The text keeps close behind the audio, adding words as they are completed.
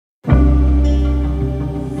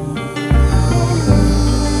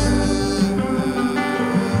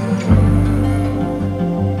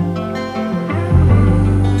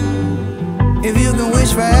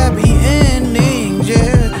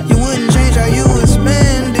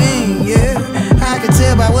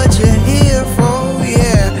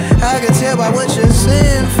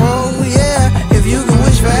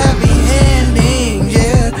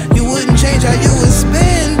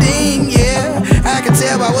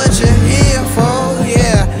what you're here for,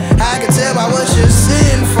 yeah. I can tell by what you're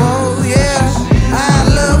sin for, yeah. I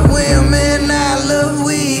love women, I love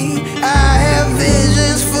weed. I have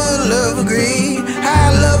visions full of greed. I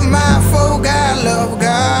love my folk, I love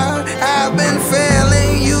God. I've been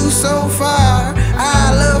failing you so far.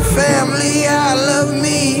 I love family, I love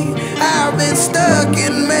me. I've been stuck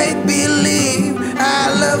in make-believe. I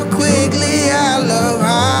love quickly, I love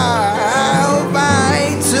hard. I hope I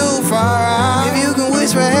ain't too far out. If you can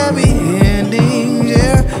wish for happy endings,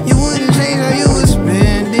 yeah, you wouldn't change how you was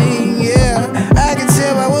spending, yeah. I can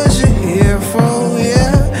tell by what you're here for,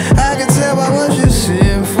 yeah. I can tell by what you're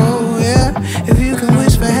sin for, yeah. If you can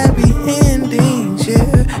wish for happy endings,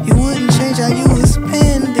 yeah, you wouldn't change how you was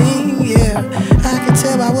spending, yeah. I can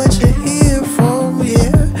tell by what you're here for,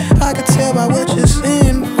 yeah. I can tell by what you're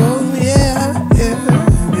sin for, yeah, yeah,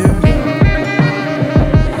 yeah.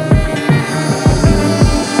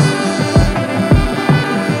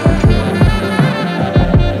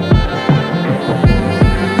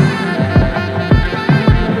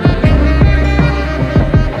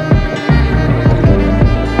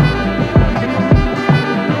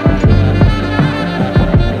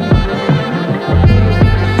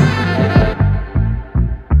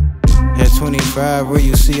 At 25, where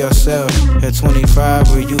you see yourself? At 25,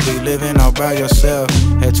 where you be living all by yourself?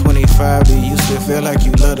 At 25, do you still feel like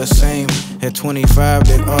you love the same? At 25,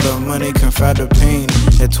 did all the money confide the pain?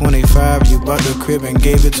 At 25, you bought the crib and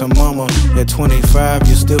gave it to mama. At 25,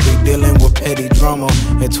 you still be dealing with petty drama.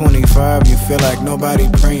 At 25, you feel like nobody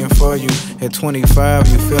praying for you. At 25,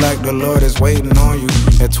 you feel like the Lord is waiting on you.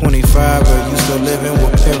 At 25, are you still living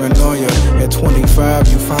with paranoia? At 25,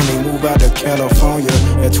 you finally move out to California.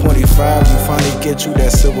 At 25, you finally get you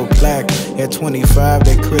that silver plaque. At 25,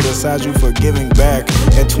 they criticize you for giving back.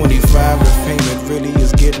 At 25, the fame it really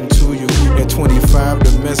is getting to you. At 25,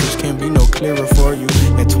 the message can't be no clearer for you.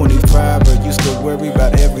 At 25, are you still worry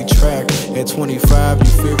about every track? At 25,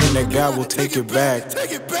 you fearing that God will take it back.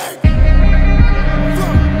 Take it back.